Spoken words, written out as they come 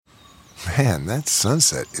Man, that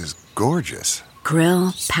sunset is gorgeous.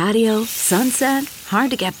 Grill, patio, sunset.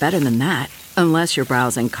 Hard to get better than that. Unless you're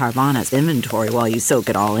browsing Carvana's inventory while you soak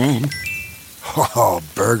it all in. Oh,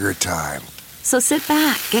 burger time. So sit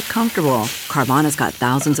back, get comfortable. Carvana's got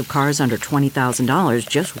thousands of cars under $20,000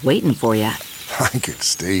 just waiting for you. I could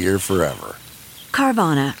stay here forever.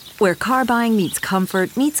 Carvana, where car buying meets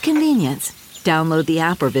comfort meets convenience. Download the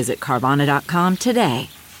app or visit Carvana.com today.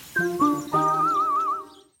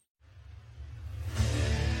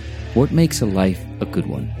 What makes a life a good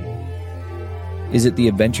one? Is it the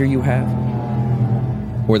adventure you have?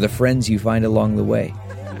 Or the friends you find along the way?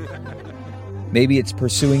 Maybe it's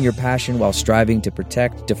pursuing your passion while striving to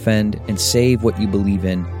protect, defend, and save what you believe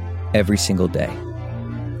in every single day.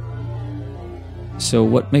 So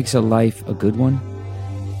what makes a life a good one?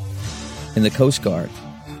 In the Coast Guard,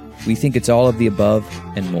 we think it's all of the above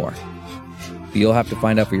and more. But you'll have to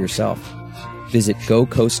find out for yourself. Visit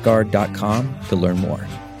gocoastguard.com to learn more.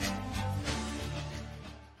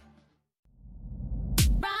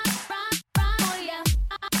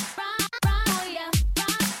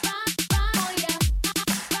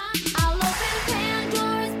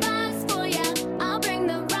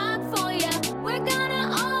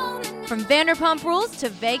 From Vanderpump Rules to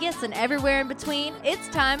Vegas and everywhere in between, it's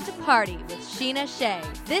time to party with Sheena Shea.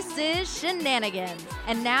 This is Shenanigans.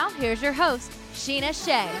 And now, here's your host, Sheena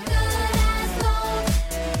Shea.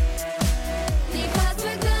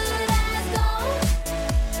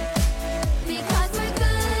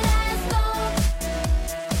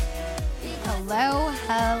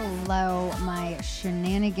 Hello, my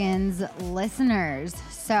Shenanigans listeners.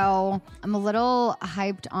 So I'm a little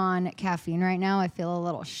hyped on caffeine right now. I feel a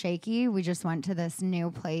little shaky. We just went to this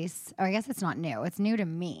new place. Or I guess it's not new. It's new to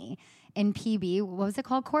me. In PB. What was it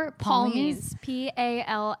called, Court? Palmies.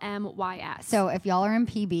 Palmys. So if y'all are in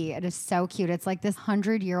PB, it is so cute. It's like this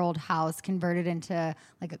 100-year-old house converted into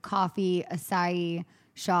like a coffee, acai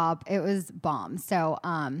shop. It was bomb. So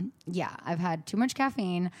yeah, I've had too much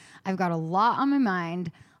caffeine. I've got a lot on my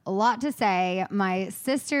mind, a lot to say. My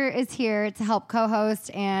sister is here to help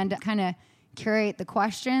co-host and kind of curate the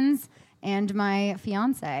questions, and my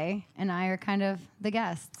fiance and I are kind of the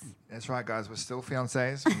guests. That's right, guys. We're still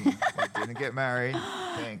fiancés. We didn't get married.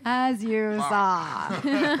 As you saw.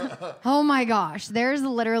 Oh my gosh. There's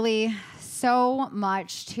literally so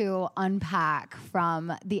much to unpack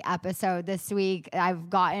from the episode this week. I've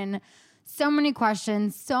gotten so many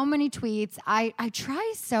questions, so many tweets. I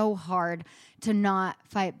try so hard to not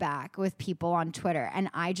fight back with people on Twitter, and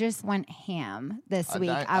I just went ham this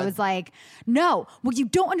week. I was like, no, well, you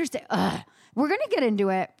don't understand. Ugh. We're going to get into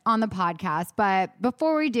it on the podcast, but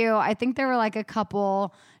before we do, I think there were like a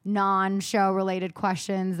couple non-show related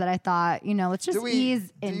questions that I thought, let's just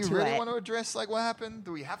ease into it. Do you really want to address like what happened?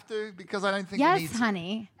 Do we have to? Because I don't think we need to. Yes,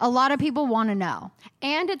 honey. A lot of people want to know.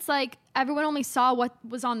 And it's like everyone only saw what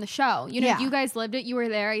was on the show. You guys lived it. You were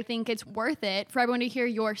there. I think it's worth it for everyone to hear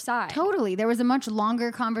your side. Totally. There was a much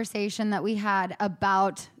longer conversation that we had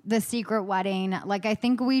about the secret wedding. Like, I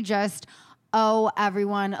think we just owe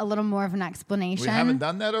everyone a little more of an explanation. We haven't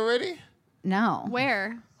done that already? No.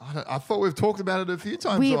 Where? I thought we've talked about it a few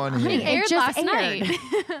times on here. It aired last night.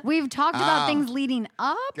 We've talked about things leading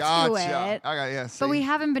up to it. Okay, yeah. But we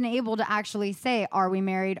haven't been able to actually say, are we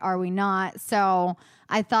married? Are we not? So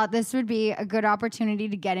I thought this would be a good opportunity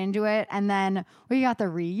to get into it. And then we got the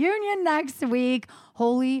reunion next week.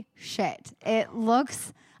 Holy shit. It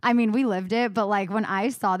looks... we lived it, but like when I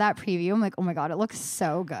saw that preview, I'm like, oh my God, it looks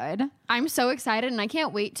so good. I'm so excited, and I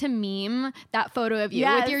can't wait to meme that photo of you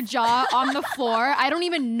with your jaw on the floor. I don't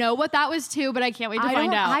even know what that was to, but I can't wait to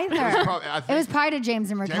find out. Either. It was probably to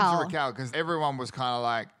James and Raquel. Because everyone was kind of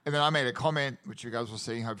like, and then I made a comment, which you guys will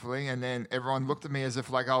see hopefully, and then everyone looked at me as if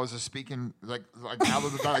like I was just speaking like out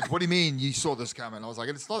of the dark. Like, what do you mean you saw this coming? I was like,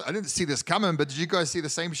 I didn't see this coming, but did you guys see the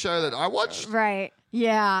same show that I watched? Right.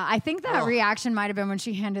 Yeah, I think that reaction might have been when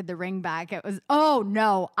she handed the ring back. It was, oh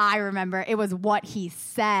no, I remember. It was what he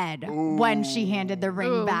said when she handed the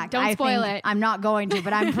ring back. Don't spoil it. I'm not going to,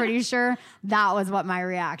 but I'm pretty sure that was what my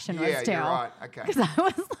reaction was too. Yeah, you're right. Okay. Because I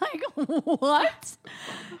was like, what?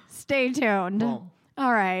 Stay tuned. All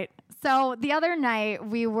right. So the other night,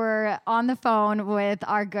 we were on the phone with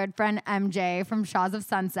our good friend MJ from Shaws of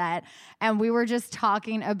Sunset, and we were just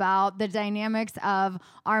talking about the dynamics of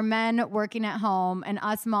our men working at home and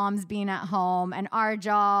us moms being at home and our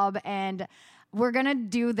job. And we're going to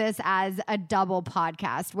do this as a double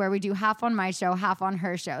podcast where we do half on my show, half on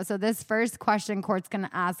her show. So this first question Court's going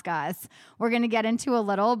to ask us, we're going to get into a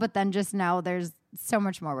little, but then just know there's so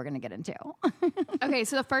much more we're going to get into. Okay,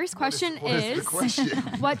 so the first question is the question?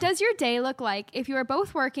 What does your day look like if you are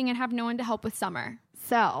both working and have no one to help with summer?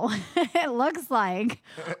 So it looks like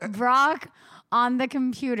Brock on the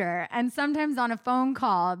computer and sometimes on a phone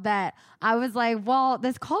call that I was like, well,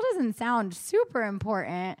 this call doesn't sound super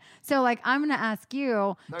important. So like, I'm going to ask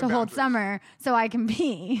you to hold Summer so I can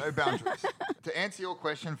pee. No boundaries. To answer your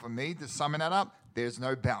question for me, to sum that up, there's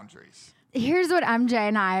no boundaries. Here's what MJ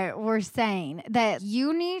and I were saying, that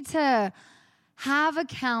you need to have a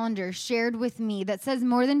calendar shared with me that says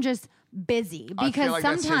more than just busy, because like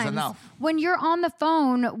sometimes when you're on the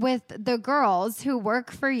phone with the girls who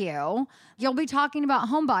work for you, you'll be talking about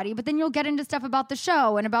Homebody, but then you'll get into stuff about the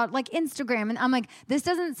show and about like Instagram. And I'm like, this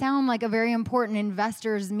doesn't sound like a very important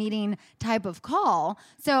investors meeting type of call.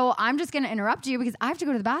 So I'm just going to interrupt you because I have to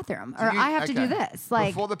go to the bathroom or I have to do this.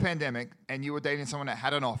 Like before the pandemic and you were dating someone that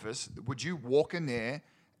had an office, would you walk in there?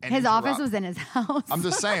 His office was in his house. I'm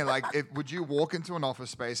just saying, like, would you walk into an office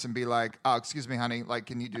space and be like, "Oh, excuse me, honey, like,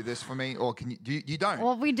 can you do this for me?" Or can you? You don't.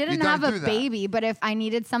 Well, we didn't have a baby, but if I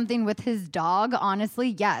needed something with his dog,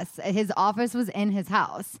 honestly, yes, his office was in his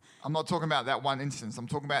house. I'm not talking about that one instance. I'm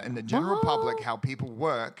talking about in the general public how people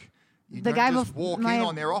work. You the don't guy just walk in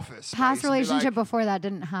on their office. Past relationship before that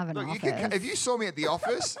didn't have an office. If you saw me at the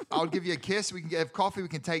office, I'll give you a kiss. We can have coffee. We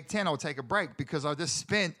can take 10. I'll take a break because I just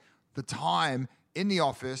spent the time in the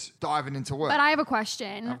office diving into work. But I have a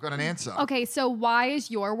question. I've got an answer. Okay, so why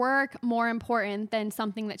is your work more important than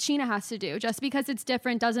something that Sheena has to do? Just because it's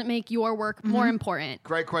different doesn't make your work more important.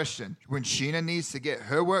 Great question. When Sheena needs to get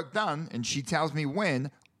her work done and she tells me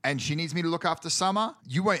when, and she needs me to look after Summer,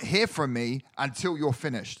 you won't hear from me until you're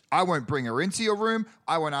finished. I won't bring her into your room.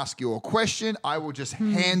 I won't ask you a question. I will just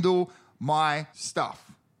handle my stuff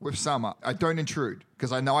with Summer. I don't intrude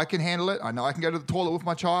because I know I can handle it. I know I can go to the toilet with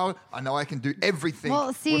my child. I know I can do everything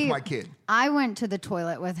with my kid. I went to the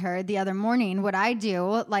toilet with her the other morning. What I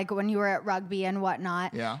do, like when you were at rugby and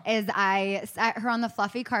whatnot, is I sat her on the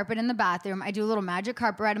fluffy carpet in the bathroom. I do a little magic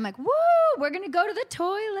carpet ride. I'm like, woo, we're going to go to the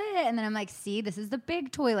toilet. And then I'm like, see, this is the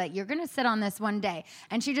big toilet. You're going to sit on this one day.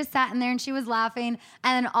 And she just sat in there and she was laughing.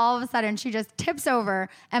 And then all of a sudden she just tips over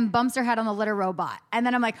and bumps her head on the litter robot. And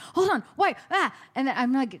then I'm like, hold on, wait, And then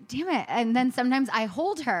I'm like, damn it. And then sometimes I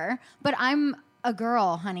hold her, but I'm a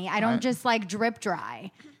girl, honey. I don't just like drip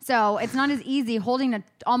dry. So it's not as easy holding a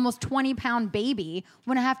almost 20-pound baby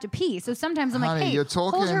when I have to pee. So sometimes I'm like, hey,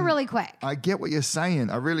 hold her really quick. I get what you're saying.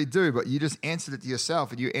 I really do. But you just answered it to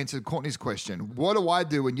yourself and you answered Courtney's question. What do I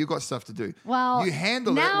do when you got stuff to do? Well, you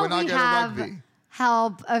handle it when I go to rugby.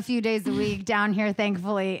 Help a few days a week down here,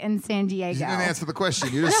 thankfully, in San Diego. You didn't answer the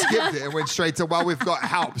question. You just skipped it and went straight to, well, we've got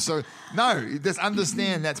help. So, no, just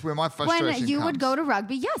understand that's where my frustration When you comes. would go to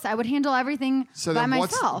rugby, yes, I would handle everything by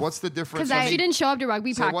myself. What's the difference? She didn't show up to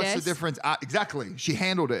rugby practice. What's the difference? Exactly. She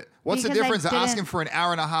handled it. What's the difference of asking for an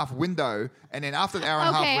hour and a half window and then after the hour and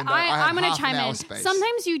a half window, I'm going to chime in. Space.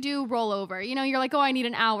 Sometimes you do roll over. You know, you're like, oh, I need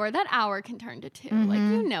an hour. That hour can turn to 2. Like,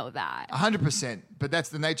 you know that. 100%. But that's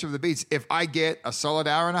the nature of the beast. If I get a solid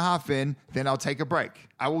hour and a half in, then I'll take a break.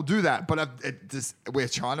 I will do that. But we're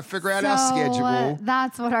trying to figure out our schedule.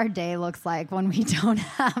 That's what our day looks like when we don't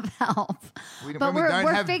have help. But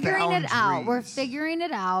we're figuring it out. We're figuring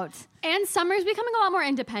it out. And Summer's becoming a lot more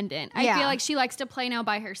independent. I feel like she likes to play now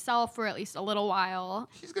by herself for at least a little while.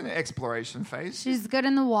 She's got an exploration phase. She's good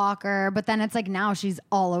in the walker, but then it's like now she's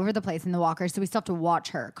all over the place in the walker, so we still have to watch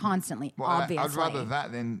her constantly, obviously. I'd rather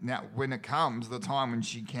that than now when it comes the time when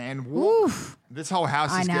she can walk. Oof. This whole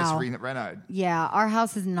house just gets renovated. Yeah, our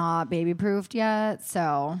house is not baby-proofed yet,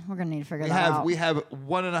 so we're going to need to figure that out. We have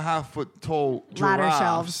 1.5 foot tall ladder giraffes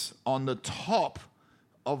shelves on the top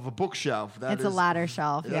of a bookshelf. It's a ladder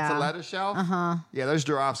shelf, That's a ladder shelf? Uh-huh. Yeah, those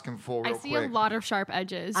giraffes can fall real quick. I see a lot of sharp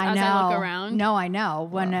edges I look around. No, I know.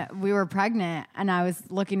 When we were pregnant and I was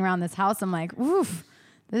looking around this house, I'm like, oof,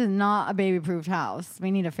 this is not a baby-proofed house.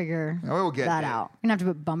 We need to figure that out. We're going to have to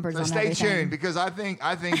put bumpers on everything. Stay tuned because I think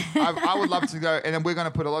I would love to go, and then we're going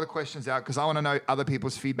to put a lot of questions out because I want to know other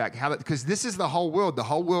people's feedback. Because this is the whole world. The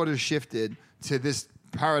whole world has shifted to this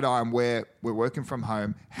paradigm where we're working from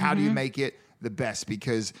home. How do you make it the best?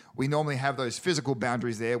 Because we normally have those physical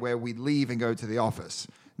boundaries there where we leave and go to the office.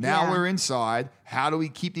 Now we're inside. How do we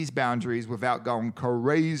keep these boundaries without going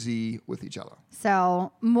crazy with each other?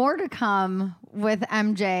 So more to come with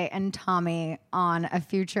MJ and Tommy on a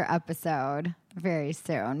future episode very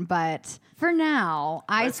soon. But for now,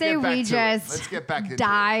 I say we just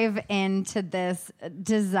dive into this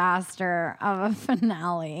disaster of a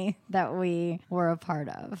finale that we were a part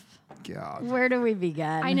of. God. Where do we begin?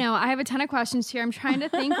 I know. I have a ton of questions here. I'm trying to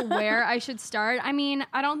think where I should start. I mean,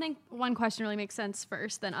 I don't think one question really makes sense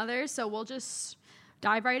first than others, so we'll just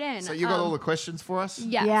dive right in. So you got all the questions for us?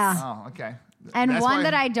 Yes. Yeah. Oh, okay. And That's one why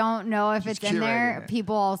that I don't know if she's it's in there. curating it.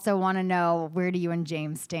 People also want to know, where do you and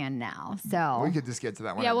James stand now? So We could just get to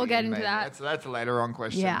that one. Yeah, at we'll the get end, into maybe. that. That's a later on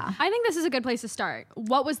question. yeah, I think this is a good place to start.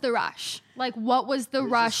 What was the rush? Like, what was the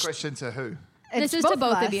This rush? question to who? This It's is to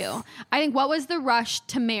both us. of you. I think what was the rush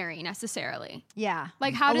to marry necessarily? Yeah,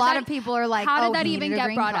 Like, how a did lot that, of people are like, how oh, did that he even needed a get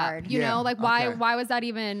green brought card. up? You Yeah, know, like okay. why was that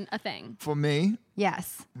even a thing? For me,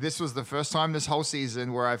 Yes, this was the first time this whole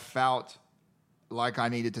season where I felt like I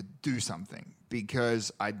needed to do something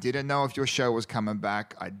because I didn't know if your show was coming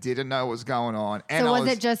back. I didn't know what was going on. And so I was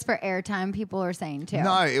it just for airtime? People are saying too.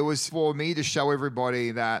 No, it was for me to show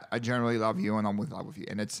everybody that I generally love you and I'm with love with you.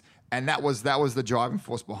 And that was the driving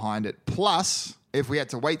force behind it. Plus, if we had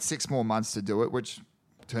to wait 6 more months to do it, which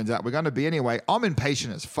turns out we're going to be anyway, I'm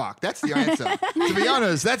impatient as fuck. That's the answer. To be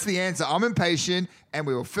honest, that's the answer. I'm impatient, and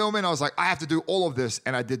we were filming. I was like, I have to do all of this,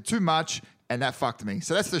 and I did too much, and that fucked me.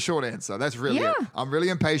 So that's the short answer. That's really it. I'm really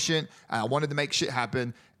impatient, and I wanted to make shit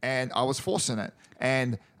happen, and I was forcing it.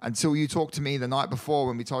 And until you talked to me the night before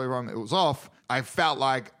when we told everyone it was off, I felt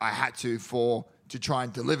like I had to try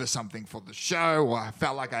and deliver something for the show, or I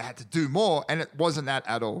felt like I had to do more, and it wasn't that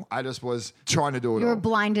at all. I just was trying to do it You were all.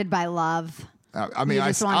 blinded by love. I mean, You I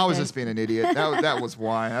just was wanted just being an idiot. That was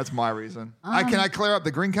why. That's my reason. Can I clear up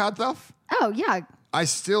the green card stuff? Oh yeah, I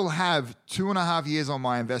still have 2.5 years on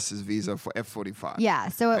my investor's visa for F45. yeah.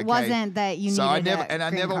 So it wasn't that you So needed. I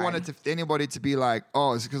never wanted anybody to be like,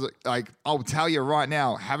 oh, it's because like I'll tell you right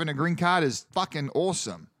now, having a green card is fucking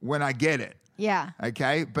awesome when I get it. Yeah.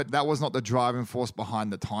 Okay, but that was not the driving force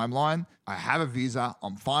behind the timeline. I have a visa.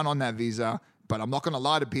 I'm fine on that visa. But I'm not going to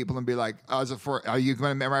lie to people and be like, are you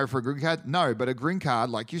going to marry for a green card? No, but a green card,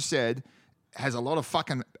 like you said, has a lot of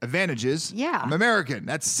fucking advantages. Yeah. I'm American.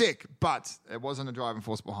 That's sick. But it wasn't a driving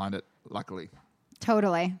force behind it, luckily.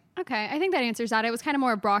 Totally. Okay, I think that answers that. It was kind of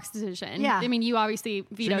more Brock's decision. Yeah. I mean, you obviously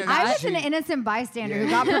vetoed Shouldn't that. I was She- an innocent bystander Yeah. who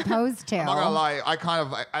got proposed to. I'm not going to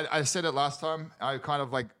lie. I said it last time.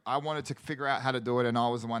 I wanted to figure out how to do it, and I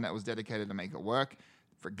was the one that was dedicated to make it work.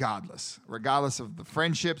 Regardless of the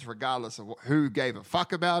friendships, regardless of who gave a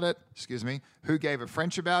fuck about it, who gave a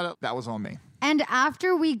French about it, that was on me. And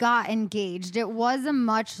after we got engaged, it was a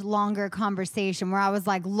much longer conversation where I was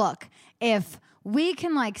like, look, if we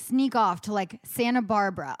can like sneak off to like Santa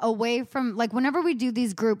Barbara away from like whenever we do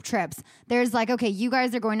these group trips, there's like, okay, you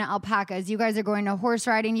guys are going to alpacas, you guys are going to horse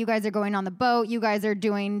riding, you guys are going on the boat, you guys are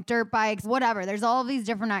doing dirt bikes, whatever. There's all of these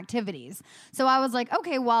different activities. So I was like,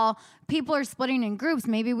 okay, well, people are splitting in groups.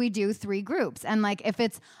 Maybe we do 3 groups. And like if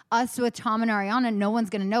it's us with Tom and Ariana, no one's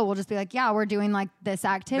going to know. We'll just be like, yeah, we're doing like this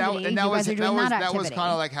activity. You guys are doing that activity. That was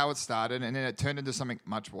kind of like how it started, and then it turned into something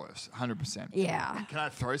much worse, 100%. Yeah. Can I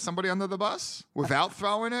throw somebody under the bus without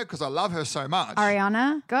throwing it? Because I love her so much.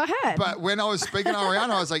 Ariana, go ahead. But when I was speaking to Ariana,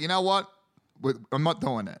 I was like, you know what? I'm not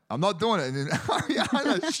doing it. I'm not doing it. And then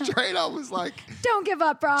Ariana straight up was like, don't give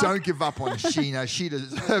up, Brock. don't give up on Sheena. She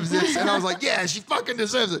deserves this. And I was like, yeah, she fucking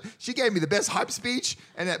deserves it. She gave me the best hype speech,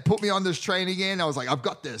 and it put me on this train again. I was like, I've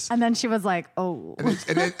got this. And then she was like, oh. And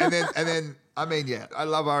then, I mean, yeah, I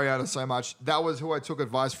love Ariana so much. That was who I took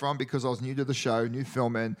advice from because I was new to the show, new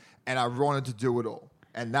filming, and I wanted to do it all.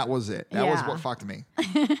 And that was it. That was Yeah. what fucked me.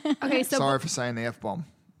 Okay, so Sorry for saying the F-bomb.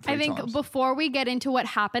 I think times. before we get into what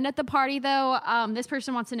happened at the party, though, this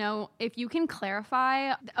person wants to know if you can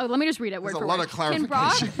clarify. Oh, let me just read it word There's for a lot word. of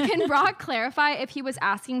clarification. Can Brock clarify if he was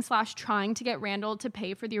asking / trying to get Randall to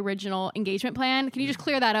pay for the original engagement plan? Can you just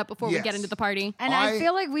clear that up before we Yes. get into the party? And I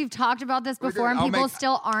feel like we've talked about this before, and I'll people make-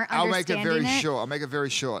 still aren't I'll make understanding it very it. short. I'll make it very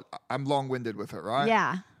short. I'm long-winded with it, right?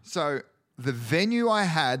 Yeah. So the venue I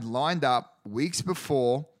had lined up weeks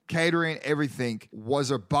before, catering, everything,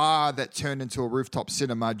 was a bar that turned into a rooftop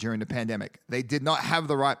cinema during the pandemic. They did not have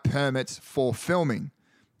the right permits for filming.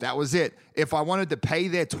 That was it. If I wanted to pay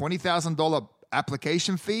their $20,000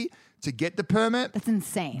 application fee to get the permit, That's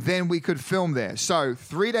insane. then we could film there. So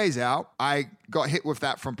 3 days out, I got hit with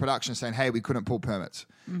that from production saying, hey, we couldn't pull permits.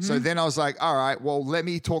 So then I was like, all right, well, let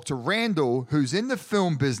me talk to Randall, who's in the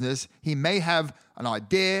film business. He may have an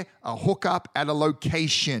idea, a hookup at a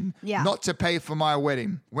location, Yeah. not to pay for my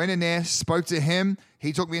wedding. Went in there, spoke to him.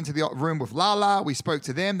 He took me into the room with Lala. We spoke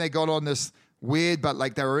to them. They got on this weird, but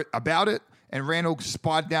like they were about it. And Randall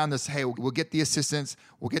spied down this, hey, we'll get the assistants.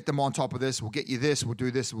 We'll get them on top of this. We'll get you this. We'll do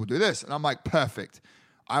this. We'll do this. And I'm like, perfect.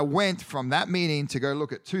 I went from that meeting to go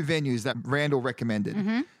look at 2 venues that Randall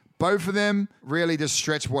recommended. Both of them really just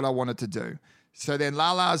stretched what I wanted to do. So then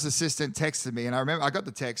Lala's assistant texted me, and I remember I got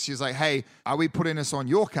the text. She was like, hey, are we putting this on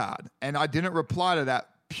your card? And I didn't reply to that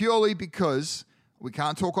purely because we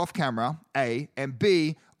can't talk off camera, A, and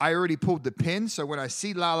B, I already pulled the pin. So when I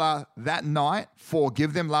see Lala that night for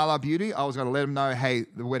Give Them Lala Beauty, I was going to let them know, hey,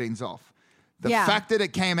 the wedding's off. The fact that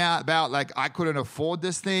it came out about like I couldn't afford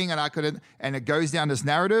this thing and it goes down this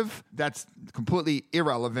narrative, that's completely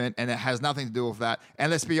irrelevant and it has nothing to do with that.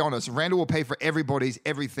 And let's be honest, Randall will pay for everybody's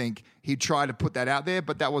everything. He tried to put that out there,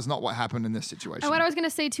 but that was not what happened in this situation. And what I was going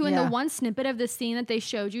to say too, in the one snippet of the scene that they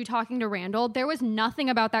showed you talking to Randall, there was nothing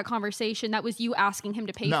about that conversation that was you asking him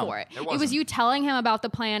to pay for it. It was you telling him about the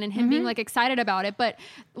plan and him being like excited about it. But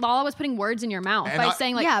Lala was putting words in your mouth by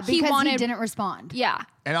saying like because he didn't respond. Yeah.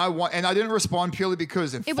 And I didn't respond purely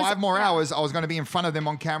because in 5 more hours I was going to be in front of them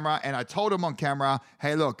on camera, and I told them on camera,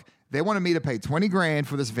 hey, look, they wanted me to pay 20 grand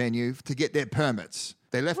for this venue to get their permits.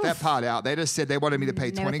 They left that part out. They just said they wanted me to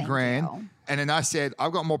pay 20 grand. You. And then I said,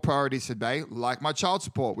 I've got more priorities today, like my child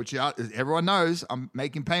support, which everyone knows I'm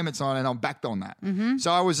making payments on, and I'm backed on that.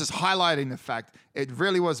 So I was just highlighting the fact it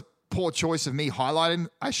really was poor choice of me highlighting.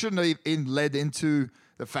 I shouldn't have even led into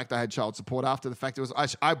the fact I had child support after the fact.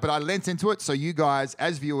 But I lent into it so you guys,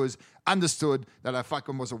 as viewers, understood that I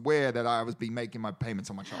fucking was aware that I was making my payments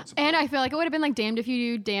on my child support. And I feel like it would have been like damned if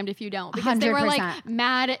you do, damned if you don't. Because they were 100%. like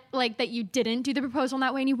mad like that you didn't do the proposal in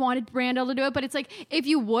that way and you wanted Randall to do it. But it's like if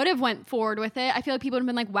you would have went forward with it, I feel like people would have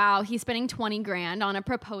been like, wow, he's spending 20 grand on a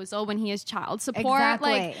proposal when he has child support.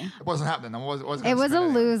 Exactly. Like, it wasn't happening. It was a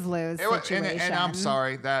lose-lose situation. And I'm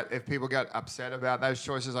sorry that if people got upset about those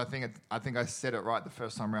choices, I think I said it right the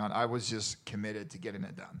first time around. I was just committed to getting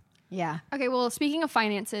it done. Yeah. Okay, well, speaking of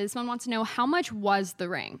finances, someone wants to know how much was the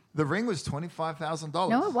ring? The ring was $25,000.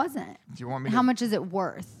 No, it wasn't. Do you want me How much is it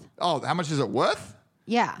worth? Oh, how much is it worth?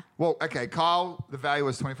 Yeah. Well, okay, Kyle, the value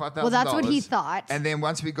was $25,000. Well, that's what he thought. And then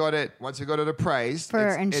once we got it appraised For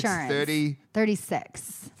it's insurance.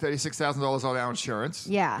 $36,000 on our insurance.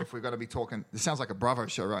 Yeah. If we're going to be talking, this sounds like a Bravo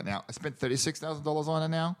show right now. I spent $36,000 on it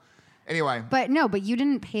now. Anyway. But you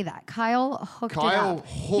didn't pay that. Kyle hooked it up.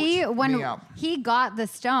 Me up. He got the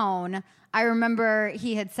stone, I remember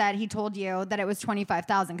he had said, he told you that it was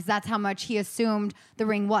 $25,000 because that's how much he assumed the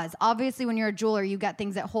ring was. Obviously, when you're a jeweler, you get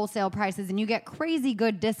things at wholesale prices and you get crazy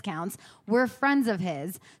good discounts. We're friends of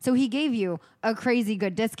his, so he gave you a crazy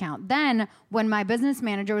good discount. Then when my business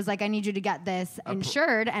manager was like, I need you to get this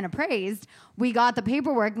insured and appraised, we got the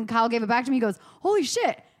paperwork and Kyle gave it back to me. He goes, holy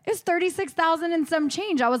shit. It's $36,000 and some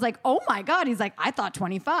change. I was like, oh my God. He's like, I thought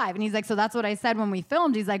 25. And he's like, so that's what I said when we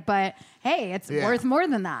filmed. He's like, but hey, it's worth more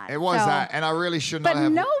than that. It was that. And I really should not have. But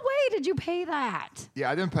no way did you pay that. Yeah,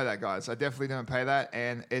 I didn't pay that, guys. I definitely didn't pay that.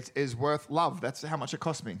 And it is worth love. That's how much it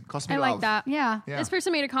cost me. Cost me I love. like that. Yeah. This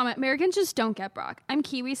person made a comment. Americans just don't get Brock. I'm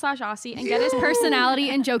Kiwi/Aussie and get his personality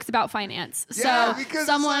and jokes about finance. Yeah, so because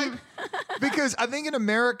someone... because I think in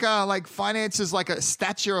America, like finance is like a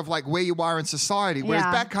stature of like where you are in society. Whereas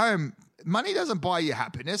back home, money doesn't buy you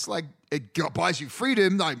happiness. Like it buys you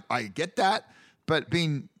freedom. Like I get that. But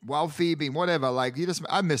being wealthy, being whatever, like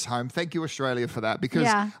I miss home. Thank you, Australia, for that. Because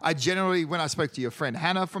I generally, when I spoke to your friend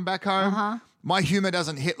Hannah from back home, my humor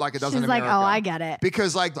doesn't hit like it does in America. She's like, oh, I get it.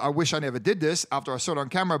 Because like, I wish I never did this after I saw it on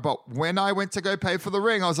camera. But when I went to go pay for the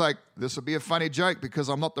ring, I was like, this will be a funny joke because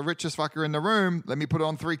I'm not the richest fucker in the room. Let me put it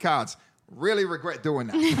on 3 cards. Really regret doing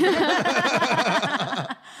that.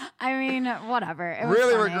 I mean, whatever. It was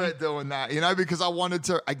really funny. regret doing that, because I wanted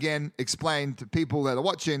to, again, explain to people that are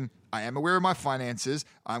watching, I am aware of my finances.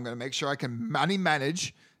 I'm going to make sure I can money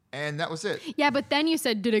manage. And that was it. Yeah, but then you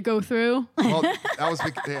said, did it go through? Well, that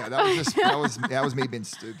was me being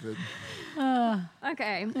stupid.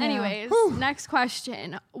 Okay. Anyways, next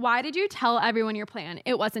question. Why did you tell everyone your plan?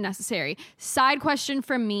 It wasn't necessary. Side question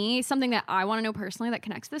from me, something that I want to know personally that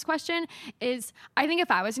connects to this question is, I think if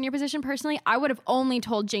I was in your position personally, I would have only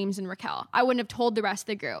told James and Raquel. I wouldn't have told the rest of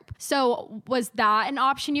the group. So was that an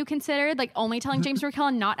option you considered? Like only telling James and Raquel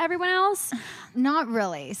and not everyone else? Not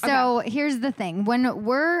really. So here's the thing. When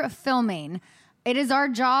we're filming, it is our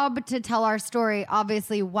job to tell our story,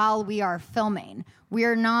 obviously, while we are filming. We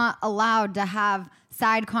are not allowed to have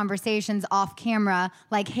side conversations off camera,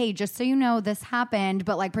 like, hey, just so you know, this happened,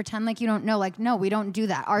 but like pretend like you don't know. Like, no, we don't do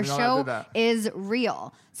that. Our show is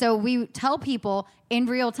real. So we tell people in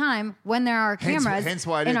real time when there are cameras. Hence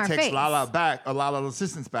why I didn't text Lala back, or Lala's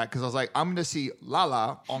assistants back, because I was like, I'm going to see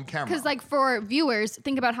Lala on camera. Because like for viewers,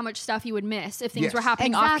 think about how much stuff you would miss if things were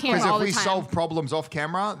happening off camera all the time. Because if we solve problems off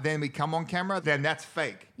camera, then we come on camera, then that's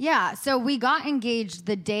fake. Yeah, so we got engaged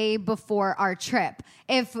the day before our trip.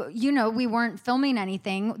 If, we weren't filming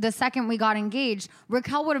anything, the second we got engaged,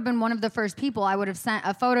 Raquel would have been one of the first people I would have sent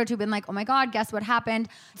a photo to, been like, oh my God, guess what happened?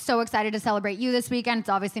 So excited to celebrate you this weekend. It's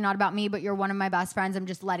obviously not about me, but you're one of my best friends. I'm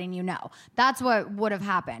just letting you know. That's what would have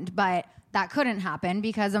happened. But that couldn't happen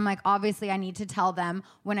because I'm like, obviously I need to tell them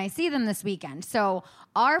when I see them this weekend. So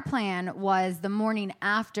our plan was the morning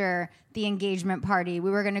after the engagement party,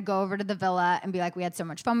 we were going to go over to the villa and be like, we had so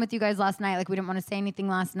much fun with you guys last night. Like, we didn't want to say anything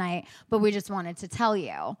last night, but we just wanted to tell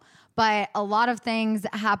you. But a lot of things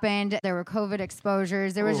happened. There were COVID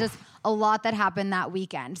exposures. There was just a lot that happened that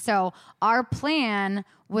weekend. So our plan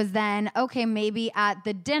was then, okay, maybe at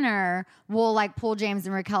the dinner, we'll like pull James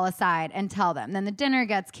and Raquel aside and tell them. Then the dinner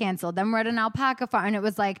gets canceled. Then we're at an alpaca farm. And it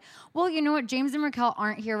was like, well, you know what? James and Raquel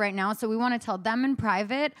aren't here right now. So we want to tell them in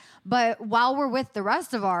private. But while we're with the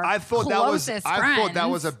rest of our closest friends. I thought that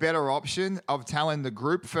was a better option of telling the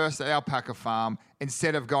group first at alpaca farm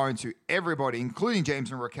instead of going to everybody, including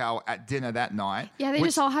James and Raquel, at dinner that night. Yeah, they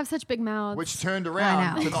just all have such big mouths. Which turned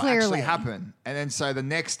around to not clearly actually happen. And then so the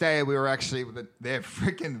next day we were actually with their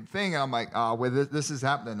freaking thing. And I'm like, this is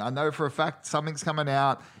happening. I know for a fact something's coming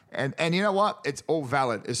out. And you know what? It's all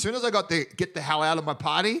valid. As soon as I got to get the hell out of my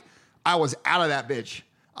party, I was out of that bitch.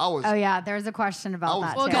 Oh, yeah. There's a question about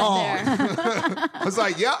that, we'll too. get there. I was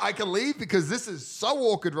like, yeah, I can leave because this is so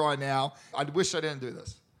awkward right now. I wish I didn't do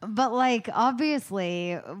this. But, like,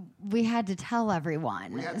 obviously, we had to tell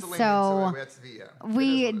everyone. We had to lean so into it.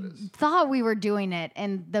 we thought we were doing it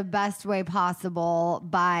in the best way possible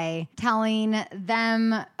by telling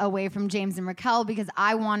them away from James and Raquel because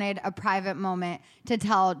I wanted a private moment to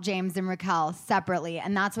tell James and Raquel separately.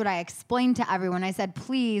 And that's what I explained to everyone. I said,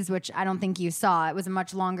 please, which I don't think you saw. It was a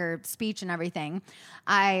much longer speech and everything.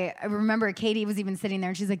 I remember Katie was even sitting there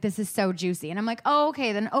and she's like, this is so juicy. And I'm like, oh,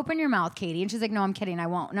 okay, then open your mouth, Katie. And she's like, no, I'm kidding. I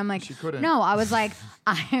won't. And I'm like, she couldn't. No, I was like,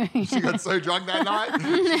 she got so drunk that night,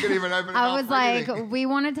 she couldn't even open her mouth. I was like, we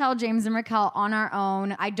want to tell James and Raquel on our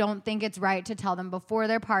own. I don't think it's right to tell them before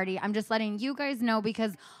their party. I'm just letting you guys know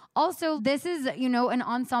because also this is, an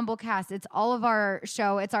ensemble cast. It's all of our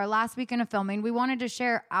show. It's our last weekend of filming. We wanted to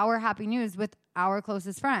share our happy news with our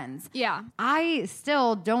closest friends. Yeah. I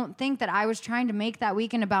still don't think that I was trying to make that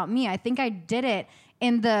weekend about me. I think I did it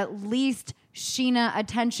in the least Sheena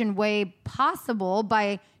attention way possible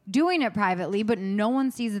by doing it privately, but no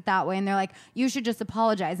one sees it that way. And they're like, you should just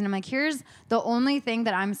apologize. And I'm like, here's the only thing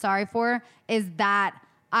that I'm sorry for is that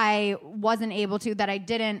I wasn't able to, that I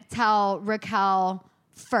didn't tell Raquel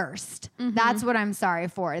first. Mm-hmm. That's what I'm sorry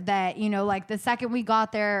for. That, like the second we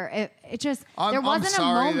got there, it just, there wasn't a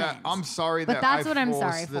moment. I'm sorry but that that's I what I'm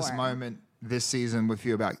sorry forced this for. moment this season with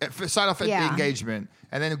you about. Start off at the engagement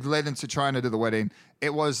and then it led into trying to do the wedding.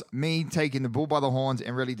 It was me taking the bull by the horns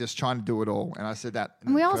and really just trying to do it all. And I said that.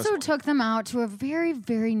 And we also took them out to a very,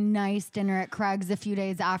 very nice dinner at Craig's a few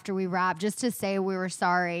days after we wrapped, just to say we were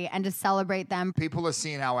sorry and to celebrate them. People are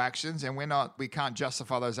seeing our actions and we can't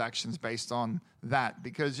justify those actions based on that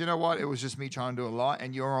because you know what? It was just me trying to do a lot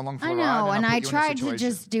and you're along for the ride. I know, and I put you in a tried to situation.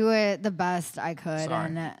 just do it the best I could. Sorry.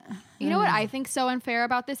 And you know what I think so unfair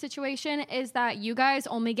about this situation is that you guys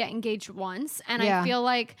only get engaged once. And I feel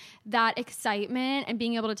like that excitement and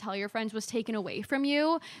being able to tell your friends was taken away from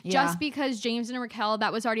you just because James and Raquel,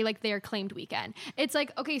 that was already like their claimed weekend. It's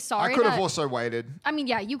like, okay, sorry. I could have also waited. I mean,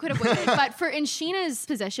 yeah, you could have waited. But in Sheena's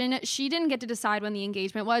position, she didn't get to decide when the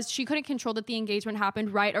engagement was. She couldn't control that the engagement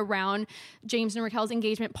happened right around James and Raquel's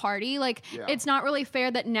engagement party. Like, it's not really fair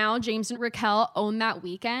that now James and Raquel own that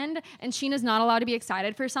weekend and Sheena's not allowed to be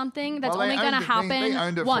excited for something that's only going to happen They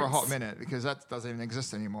owned it once. for a hot minute because that doesn't even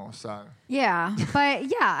exist anymore. So yeah, but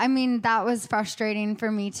I mean, that was frustrating for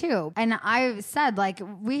me too. And I said, like,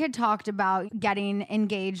 we had talked about getting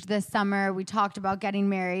engaged this summer. We talked about getting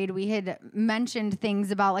married. We had mentioned things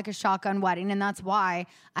about like a shotgun wedding. And that's why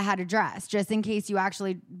I had a dress, just in case you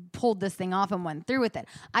actually pulled this thing off and went through with it.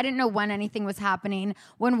 I didn't know when anything was happening.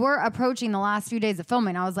 When we're approaching the last few days of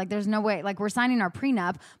filming, I was like, there's no way, like, we're signing our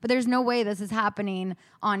prenup, but there's no way this is happening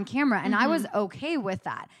on camera. And I was okay with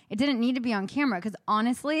that. It didn't need to be on camera because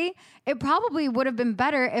honestly, it probably would have been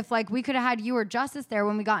better if like we could have had you or Justice there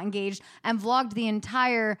when we got engaged and vlogged the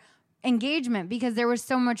entire engagement because there was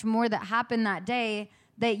so much more that happened that day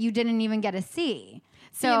that you didn't even get to see.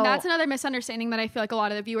 So and that's another misunderstanding that I feel like a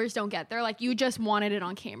lot of the viewers don't get. They're like, you just wanted it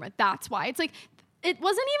on camera. That's why. It's like, it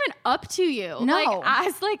wasn't even up to you. No. Like,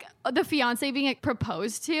 as like the fiance being like,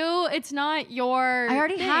 proposed to, it's not your I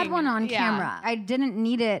already thing. had one on camera. I didn't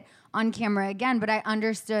need it on camera again, but I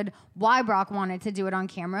understood why Brock wanted to do it on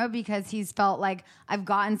camera because he's felt like I've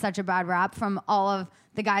gotten such a bad rap from all of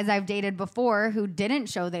the guys I've dated before who didn't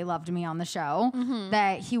show they loved me on the show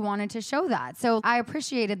that he wanted to show that. So I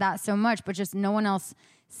appreciated that so much, but just no one else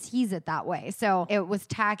sees it that way. So it was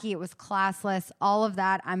tacky. It was classless. All of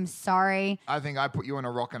that. I'm sorry. I think I put you in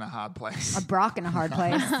a rock and a hard place. A brock in a hard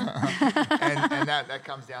place. and that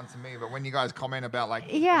comes down to me. But when you guys comment about like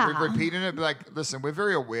repeating it, like, listen, we're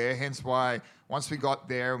very aware. Hence why once we got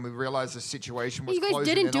there and we realized the situation was You guys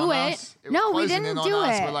closing didn't in do on it. us, was No, we closing didn't in do on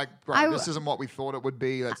us. it. We're like, bro, this isn't what we thought it would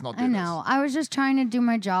be. Let's not do I this. know. I was just trying to do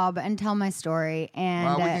my job and tell my story. And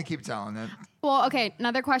Well, we can keep telling it. Well, okay,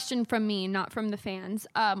 another question from me, not from the fans.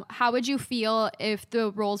 How would you feel if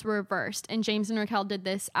the roles were reversed and James and Raquel did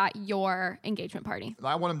this at your engagement party?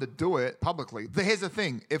 I want him to do it publicly. Here's the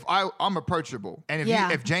thing. If I'm approachable, and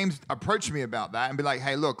if James approached me about that and be like,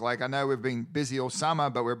 hey, look, like I know we've been busy all summer,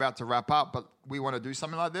 but we're about to wrap up, but we want to do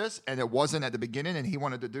something like this, and it wasn't at the beginning and he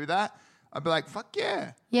wanted to do that, I'd be like, fuck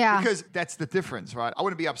yeah. Yeah. Because that's the difference, right? I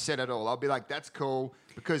wouldn't be upset at all. I'll be like, that's cool,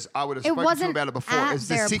 because I would have It spoken to wasn't him about it before. at It's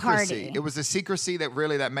the their secrecy. party. It was the secrecy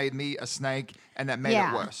that made me a snake and that made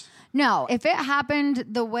it worse. No, if it happened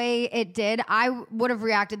the way it did, I would have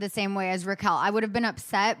reacted the same way as Raquel. I would have been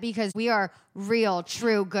upset because we are real,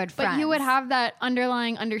 true, good friends. But you would have that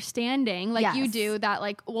underlying understanding, like you Yes. do, that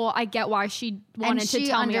like, well, I get why she wanted and to she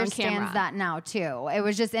tell me on understands camera. that now too. It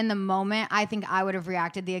was just in the moment. I think I would have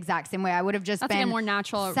reacted the exact same way. I would have just That's like been a more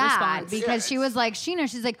natural sad response. because she was like, Sheena,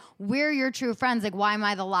 she's like, we're your true friends. Like, why am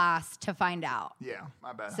I the last to find out? Yeah,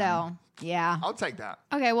 my bad. So yeah, I'll take that.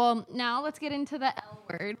 Okay, well, now let's get into the L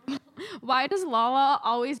word. Why does Lala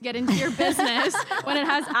always get into your business when it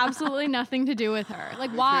has absolutely nothing to do with her?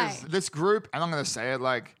 Like, why? Because this group, and I'm going to say it,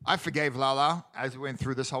 like, I forgave Lala as we went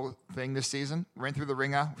through this whole thing this season, ran through the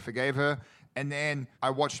ringer, forgave her, and then I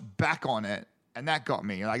watched back on it, and that got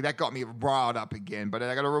me riled up again. But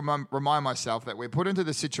I got to remind myself that we're put into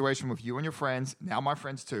this situation with you and your friends, now my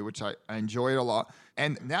friends too, which I enjoy it a lot.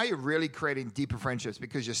 And now you're really creating deeper friendships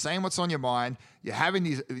because you're saying what's on your mind. You're having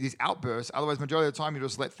these outbursts. Otherwise, majority of the time, you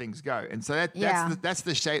just let things go. And so that's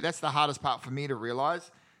the hardest part for me to realize,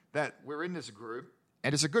 that we're in this group.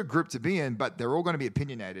 And it's a good group to be in, but they're all going to be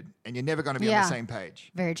opinionated, and you're never going to be on the same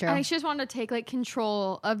page. Very true. I think she just wanted to take like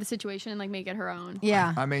control of the situation and like make it her own.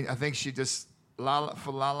 Yeah. I mean, I think she just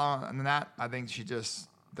Lala and that. I think she just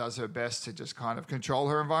does her best to just kind of control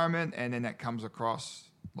her environment, and then that comes across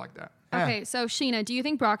like that. Yeah. Okay, so Sheena, do you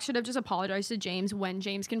think Brock should have just apologized to James when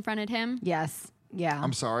James confronted him? Yes. Yeah.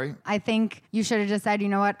 I'm sorry. I think you should have just said, you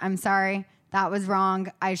know what? I'm sorry. That was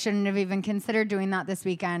wrong. I shouldn't have even considered doing that this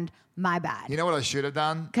weekend. My bad. You know what I should have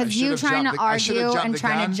done? Because you trying to argue and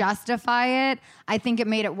trying to justify it, I think it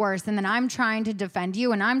made it worse. And then I'm trying to defend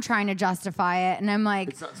you and I'm trying to justify it. And I'm like,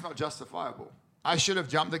 It's not justifiable. I should have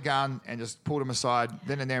jumped the gun and just pulled him aside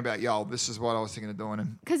then and there and be like, yo, this is what I was thinking of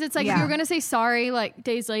doing. Because it's like, if Yeah. you were going to say sorry like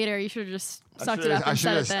days later, you should have just sucked it up and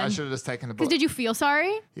said it then. I should have just taken the Because bullet. did you feel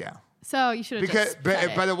sorry? Yeah. So you should have just said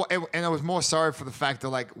it. And I was more sorry for the fact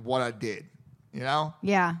of like what I did, you know?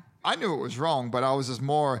 yeah. I knew it was wrong, but I was just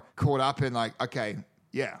more caught up in like, okay,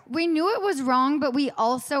 yeah. We knew it was wrong, but we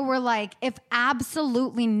also were like, if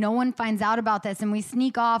absolutely no one finds out about this and we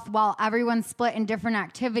sneak off while everyone's split in different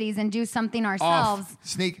activities and do something ourselves.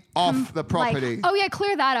 Sneak off the property. Oh yeah,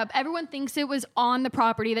 clear that up. Everyone thinks it was on the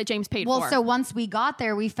property that James paid for. Well, so once we got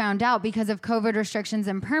there, we found out because of COVID restrictions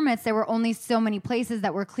and permits, there were only so many places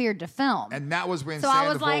that were cleared to film. And that was when So I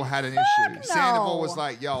was Sandoval like, had an "Fuck issue. no. Sandoval was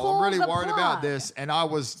like, yo, Pull I'm really the worried about plug." this. And I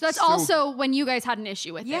was So that's still, also when you guys had an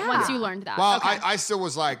issue with it, Yeah. once you learned that. Well, Okay. I still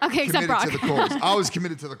was like Okay, except committed to the Brock. cause. I was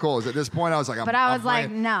committed to the cause. At this point, I was like, But I was like,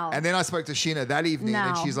 playing. no. And then I spoke to Sheena that evening,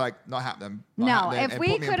 and No. she's like, not happening. No, if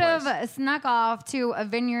we could have snuck off to a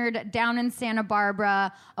vineyard down in Santa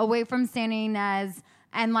Barbara, away from Santa Ynez,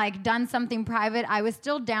 and like done something private, I was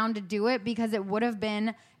still down to do it because it would have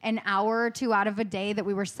been an hour or two out of a day that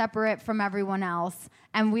we were separate from everyone else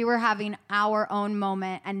and we were having our own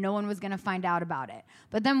moment and no one was going to find out about it.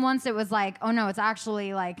 But then once it was like, oh no, it's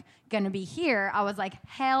actually like going to be here, I was like,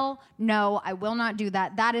 hell no, I will not do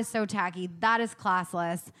that. That is so tacky. That is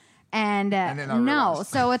classless. And then I no, realized.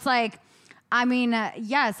 so it's like, I mean,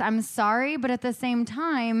 yes, I'm sorry, but at the same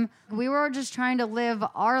time, we were just trying to live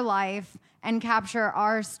our life and capture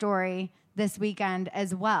our story this weekend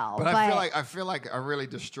as well. But I feel like I really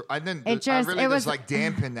destroyed. I didn't. It I just- really it just was- like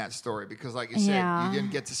dampened that story because, like you said, Yeah. you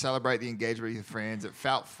didn't get to celebrate the engagement with your friends. It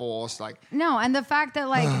felt forced. Like No, and the fact that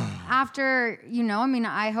like after, you know, I mean,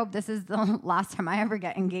 I hope this is the last time I ever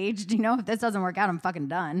get engaged. You know, if this doesn't work out, I'm fucking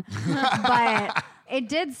done. But it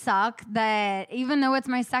did suck that even though it's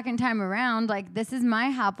my second time around, like this is my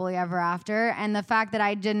happily ever after. And the fact that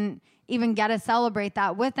I didn't even get to celebrate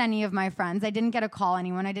that with any of my friends. I didn't get to call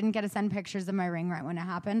anyone. I didn't get to send pictures of my ring right when it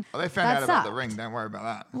happened. Well, they found That out about the sucked. ring. Don't worry about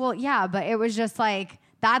that. Well, yeah, but it was just like,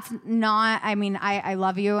 that's not, I mean, I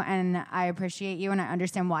love you and I appreciate you and I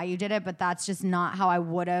understand why you did it, but that's just not how I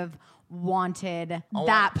would have wanted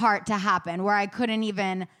that part to happen, where I couldn't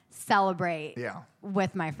even celebrate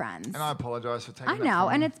with my friends. And I apologize for taking I know,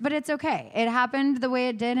 and it's okay. It happened the way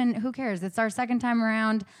it did, and who cares? It's our second time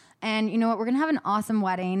around, and you know what? We're gonna have an awesome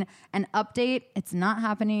wedding. An update: it's not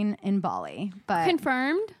happening in Bali, but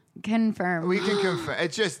Confirmed. confirmed. We can confirm.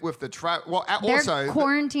 It's just with the trap. Well, Their also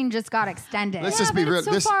quarantine just got extended. let's just be but real.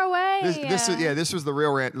 it's so far away. This was the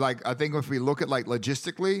real rant. Like, I think if we look at like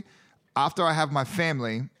logistically, after I have my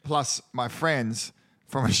family plus my friends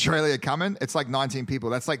from Australia coming, it's like 19 people.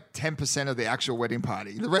 That's like 10% of the actual wedding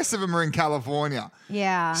party. The rest of them are in California.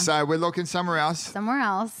 Yeah. So we're looking somewhere else. Somewhere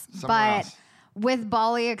else. Somewhere But else. with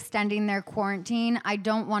Bali extending their quarantine, I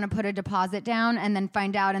don't want to put a deposit down and then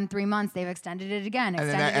find out in 3 months they've extended it again.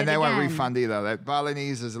 And they won't refund either. That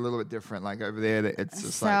Balinese is a little bit different. Like over there, it's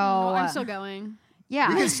just So like I'm still going. yeah,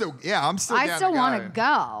 we can still. Yeah, I'm still. I down still want to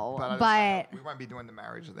go, but we won't be doing the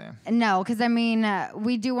marriage there. no, because I mean,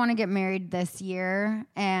 we do want to get married this year,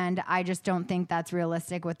 and I just don't think that's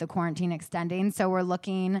realistic with the quarantine extending. So we're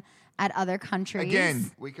looking at other countries. Again,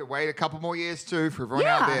 we could wait a couple more years too for everyone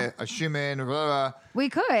out Yeah. there. Assuming, blah, blah, we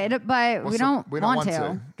could, but we don't want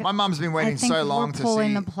to. My mum's been waiting think so we're long to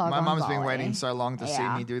pulling see. the plug My on mum's been Bali. waiting so long to see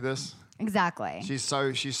Yeah. me do this. Exactly. She's so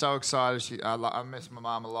excited. I miss my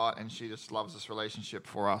mom a lot, and she just loves this relationship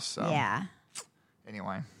for us. So. Yeah.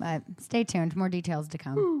 Anyway, But stay tuned. More details to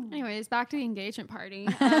come. Anyways, back to the engagement party.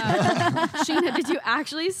 Sheena, did you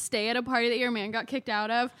actually stay at a party that your man got kicked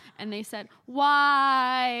out of? And they said,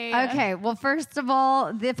 why? Okay, well, first of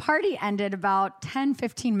all, the party ended about 10,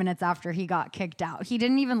 15 minutes after he got kicked out. He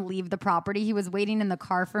didn't even leave the property. He was waiting in the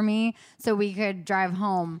car for me so we could drive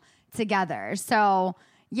home together. So,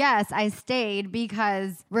 yes, I stayed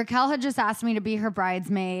because Raquel had just asked me to be her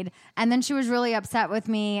bridesmaid, and then she was really upset with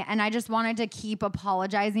me, and I just wanted to keep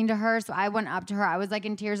apologizing to her. So I went up to her. I was like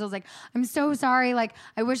in tears. I was like, I'm so sorry. Like,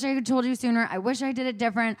 I wish I had told you sooner. I wish I did it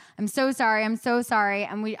different. I'm so sorry. I'm so sorry.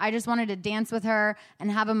 And I just wanted to dance with her and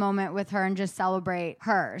have a moment with her and just celebrate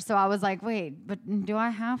her. So I was like, wait, but do I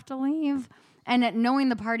have to leave? And knowing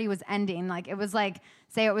the party was ending, like it was like,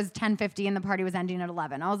 say it was 10:50 and the party was ending at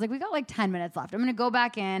 11. I was like, we got like 10 minutes left. I'm going to go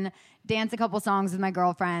back in, dance a couple songs with my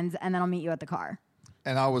girlfriends, and then I'll meet you at the car.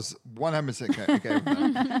 and I was 100% okay with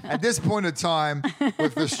that. At this point in time,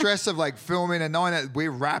 with the stress of like filming and knowing that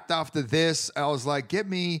we're wrapped after this, I was like, get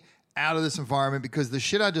me out of this environment, because the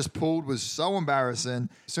shit I just pulled was so embarrassing.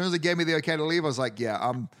 As soon as they gave me the okay to leave, I was like, yeah,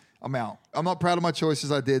 I'm out. I'm not proud of my choices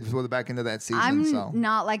I did for the back end of that season. I'm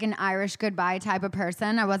not like an Irish goodbye type of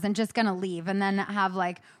person. I wasn't just going to leave and then have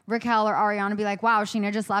like Raquel or Ariana be like, wow,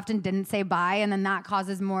 Sheena just left and didn't say bye. And then that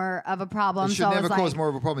causes more of a problem. It should So I never was cause like, more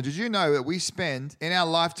of a problem. Did you know that we spend in our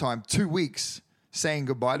lifetime 2 weeks saying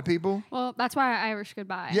goodbye to people? Well, that's why Irish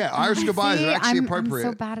goodbye. Yeah, Irish goodbyes See, are actually I'm appropriate.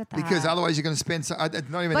 so bad at that. Because otherwise you're going to spend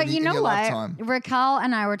not even But in you know your what? lifetime. Raquel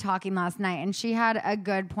and I were talking last night, and she had a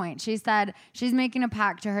good point. She said she's making a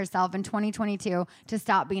pact to herself in 2022 to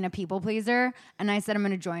stop being a people pleaser. And I said I'm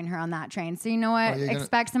going to join her on that train. So you know what? you're gonna-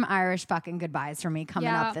 Expect some Irish fucking goodbyes from me coming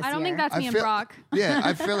Yeah, up this year. I don't think that's me and feel- Brock. Yeah,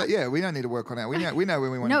 I feel it. Yeah, we don't need to work on that. We know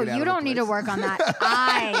when we want No, to get out you of the don't need to place. work on that.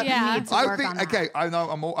 I Yeah. need to I work think on that. okay. I know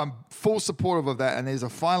I'm full supportive of that, and there's a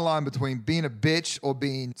fine line between being a bitch or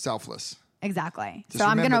being selfless. Exactly. Just so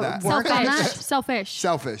I'm remember going to that. work on Selfish. that. Selfish.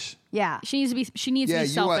 Selfish. Yeah. She needs to be Yeah, you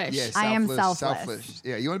selfish. are. Yeah, I am selfless, selfless.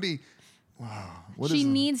 Yeah, you want to be. Wow. What She is it?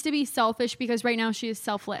 needs to be selfish because right now she is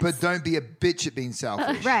selfless. But don't be a bitch at being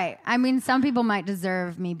selfish. Right. I mean, some people might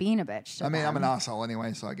deserve me being a bitch. to I mean, I'm an them. asshole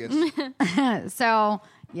anyway, so I guess So,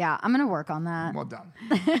 yeah, I'm going to work on that. well done.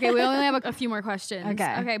 Okay, we only have a few more questions.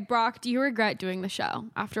 Okay. Okay, Brock, do you regret doing the show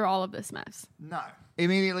after all of this mess? No.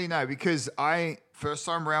 Immediately no, because I first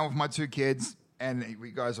time around with my 2 kids, and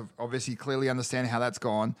you guys have obviously clearly understand how that's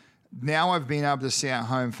gone. Now I've been able to stay at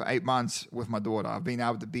home for 8 months with my daughter. I've been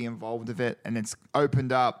able to be involved with it, and it's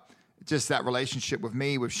opened up just that relationship with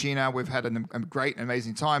me, with Sheena. We've had a great,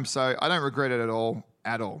 amazing time, so I don't regret it at all.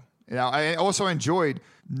 You know, I also enjoyed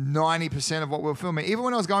 90% of what we were filming. Even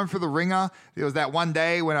when I was going for the ringer, there was that one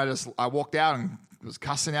day when I walked out and was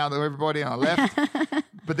cussing out at everybody and I left.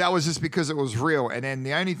 But that was just because it was real. And then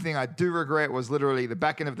the only thing I do regret was literally the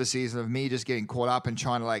back end of the season of me just getting caught up and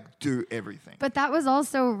trying to like do everything. But that was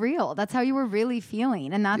also real. That's how you were really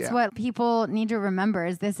feeling. And that's Yeah. what people need to remember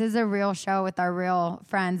is this is a real show with our real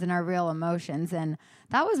friends and our real emotions. And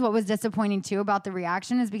that was what was disappointing too about the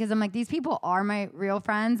reaction, is because I'm like, these people are my real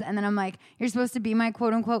friends. And then I'm like, you're supposed to be my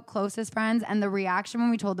quote unquote closest friends. And the reaction when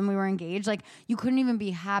we told them we were engaged, like, you couldn't even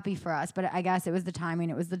be happy for us. But I guess it was the timing,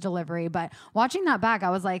 it was the delivery. But watching that back, I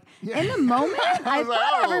was like, in the moment, I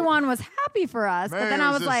thought everyone was happy for us. But then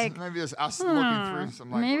I was like, maybe it's us looking through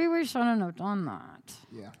some like. maybe we shouldn't have done that.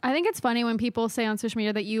 Yeah. I think it's funny when people say on social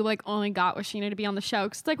media that you like only got with Sheena to be on the show.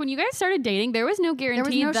 Cause like when you guys started dating, there was no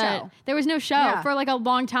guarantee there was no show for like a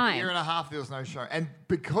long time. A year and a half, there was no show. And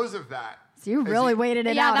because of that. So you really waited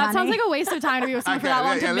it out, that honey. sounds like a waste of time to be with someone for that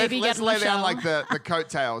long to maybe let's get lay on the down show. like the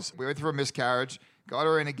coattails. We went through a miscarriage, got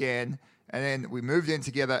her in again, and then we moved in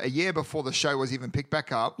together a year before the show was even picked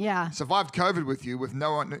back up. Yeah. Survived COVID with you with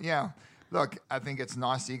no one. Yeah. Look, I think it's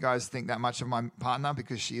nice that you guys think that much of my partner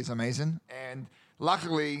because she is amazing. And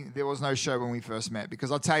luckily, there was no show when we first met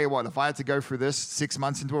because I'll tell you what, if I had to go through this 6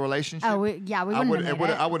 months into a relationship, we wouldn't have made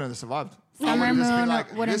it. I wouldn't have survived. Summer I would have just been Moon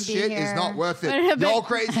like, wouldn't this be shit here. is not worth Would it. have been- You're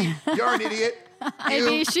crazy. You're an idiot. It'd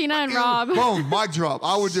be Sheena and Rob. Boom, mic drop.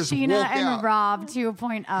 I would just Sheena walk and out. Rob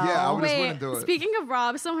 2.0. Yeah, I would just Wait, wouldn't do it. speaking of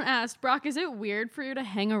Rob, someone asked, Brock, is it weird for you to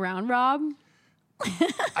hang around Rob?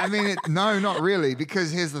 I mean, no, not really,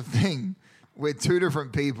 because here's the thing. We're two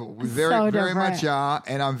different people. We very So very much different. are,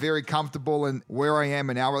 and I'm very comfortable in where I am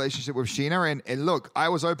in our relationship with Sheena. And look, I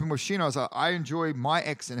was open with Sheena. I was like, I enjoy my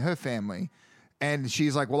ex and her family. And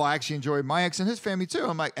she's like, well, I actually enjoy my ex and his family too.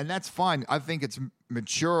 I'm like, and that's fine. I think it's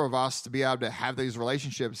mature of us to be able to have these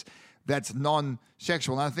relationships that's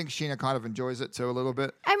non-sexual. And I think Sheena kind of enjoys it too a little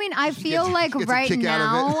bit. I mean, I feel gets- like gets a right kick out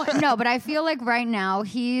now, of it. no, but I feel like right now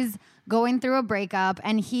he's going through a breakup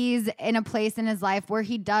and he's in a place in his life where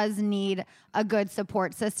he does need a good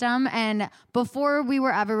support system. And before we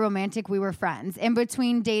were ever romantic, we were friends. In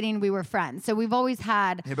between dating, we were friends. So we've always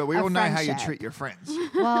had Yeah, but we a all know how you friendship. treat your friends.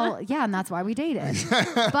 Well, yeah, and that's why we dated.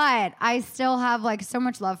 But I still have like so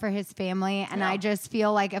much love for his family, and I just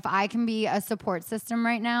feel like if I can be a support system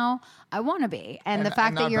right now, I want to be. And the fact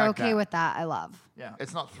and I that you're back okay that. with that, I love. Yeah,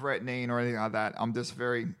 it's not threatening or anything like that. I'm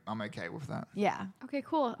okay with that. Yeah. Okay,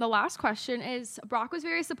 cool. The last question is, Brock was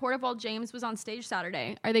very supportive while James was on stage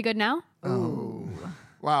Saturday. Are they good now?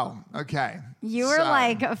 Wow. Okay. You were So-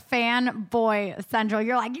 like a fanboy central.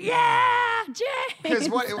 You're like, yeah, Because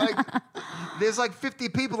James. there's like 50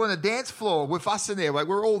 people on the dance floor with us in there. Like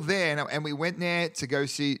we're all there, and we went there to go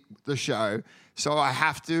see the show. So I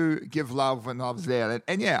have to give love when love's there.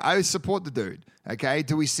 And yeah, I support the dude. Okay.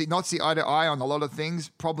 Do we not see eye to eye on a lot of things?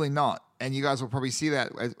 Probably not. And you guys will probably see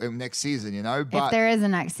that next season, you know? But If there is a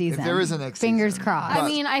next season. there is a next Fingers season. crossed. I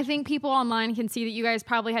mean, I think people online can see that you guys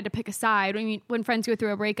probably had to pick a side. When friends go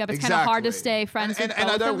through a breakup, it's kind of hard to Exactly. stay friends with and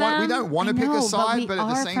both I don't of them. we don't want to I pick know, a but side, we but at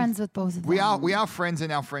the are same friends with both of we them. are friends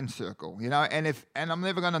in our friend circle, you know. And I'm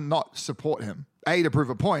never going to not support him. A, to prove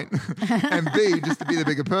a point, and B, just to be the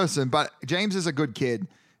bigger person. But James is a good kid.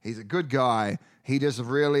 He's a good guy. He just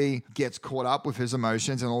really gets caught up with his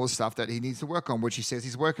emotions and all the stuff that he needs to work on, which he says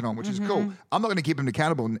he's working on, which is cool. I'm not going to keep him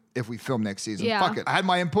accountable if we film next season. Yeah. Fuck it. I had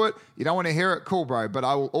my input. You don't want to hear it? Cool, bro. But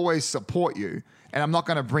I will always support you, and I'm not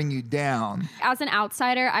going to bring you down. As an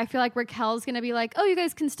outsider, I feel like Raquel's going to be like, oh, you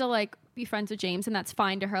guys can still like be friends with James, and that's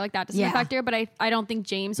fine to her. Like that doesn't Yeah. affect her, but I don't think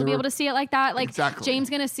James will be able to see it like that. Like Exactly. James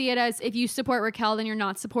going to see it as, if you support Raquel, then you're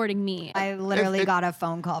not supporting me. I literally If- got a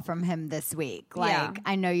phone call from him this week. Like, Yeah.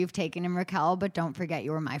 I know you've taken him, Raquel, but don't forget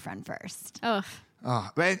you were my friend first. Ugh.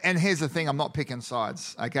 And here's the thing, I'm not picking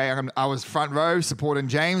sides, okay? I was front row supporting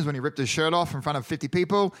James when he ripped his shirt off in front of 50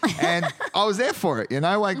 people, and I was there for it, you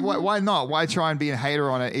know? Like, why not? Why try and be a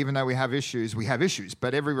hater on it, even though we have issues? We have issues,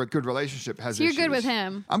 but every good relationship has So you're issues. good with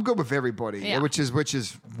him? I'm good with everybody, Yeah. which is weird.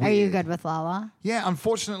 Are you good with Lala? Yeah,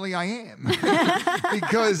 unfortunately I am.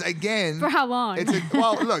 Because, again... For how long?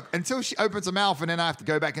 Well, look, until she opens her mouth, and then I have to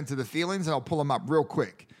go back into the feelings, and I'll pull them up real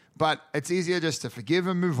quick. But it's easier just to forgive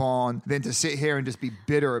and move on than to sit here and just be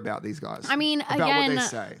bitter about these guys. I mean, about again, what they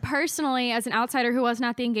say. personally, as an outsider who wasn't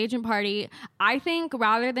at the engagement party, I think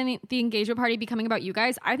rather than the engagement party becoming about you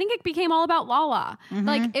guys, I think it became all about Lala. Mm-hmm.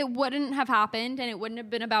 Like, it wouldn't have happened, and it wouldn't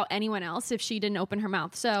have been about anyone else if she didn't open her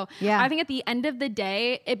mouth. So Yeah. I think at the end of the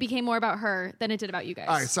day, it became more about her than it did about you guys.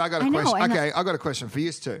 All right, so I got a I know, question. I know. Okay, I got a question for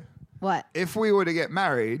you too. What? If we were to get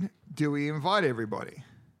married, do we invite everybody?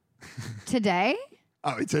 Today?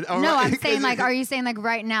 Oh, it's a, No, I'm saying like, are you saying like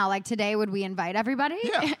right now, like today, would we invite everybody?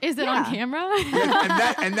 Yeah. Is it Yeah. on camera?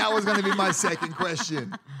 and that was going to be my second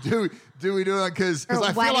question. Do we do it? Because Or I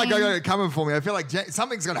feel like I wedding. got it coming for me. I feel like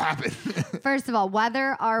something's going to happen. First of all,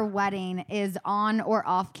 whether our wedding is on or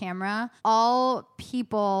off camera, all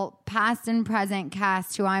people past and present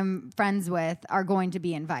cast who I'm friends with are going to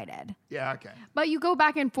be invited. Yeah, okay. But you go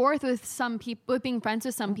back and forth with some people, with being friends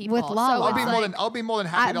with some people. With Lala. So I'll be more than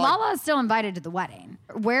happy to Lala is still invited to the wedding.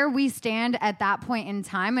 Where we stand at that point in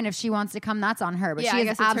time, and if she wants to come, that's on her. But Yeah, she I is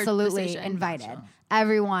guess it's her absolutely decision. invited. Gotcha.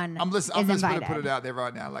 Everyone I'm is just going to invited. put it out there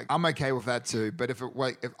right now. Like, I'm okay with that too. But if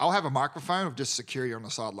I'll have a microphone of just security on the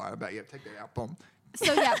sideline about, take that out, boom.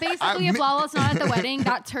 So yeah, basically, if Lala's not at the wedding,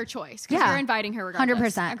 that's her choice because you're inviting her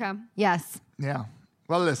regardless. 100%. Okay. Yes. Yeah.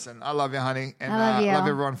 Well, listen, I love you, honey. And I love you. love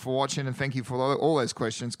everyone for watching. And thank you for all those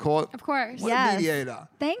questions. Court, Of course. what Yes. a mediator.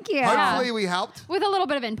 Thank you. Hopefully we helped. With a little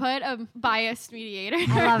bit of input of biased mediator.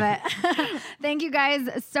 I love it. Thank you guys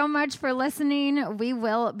so much for listening. We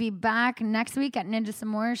will be back next week at Ninja Some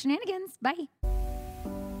More Shenanigans. Bye.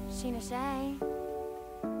 Sheena Shay.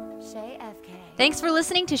 Shay FK. Thanks for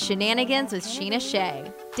listening to Shenanigans with Sheena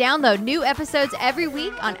Shea. Download new episodes every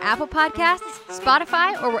week on Apple Podcasts,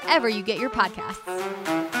 Spotify, or wherever you get your podcasts.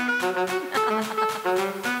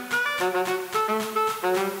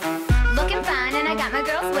 Looking fine and I got my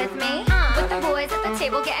girls with me. With the boys at the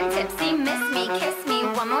table getting tipsy. Miss me, kiss me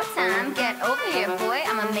one more time. Get over here, boy.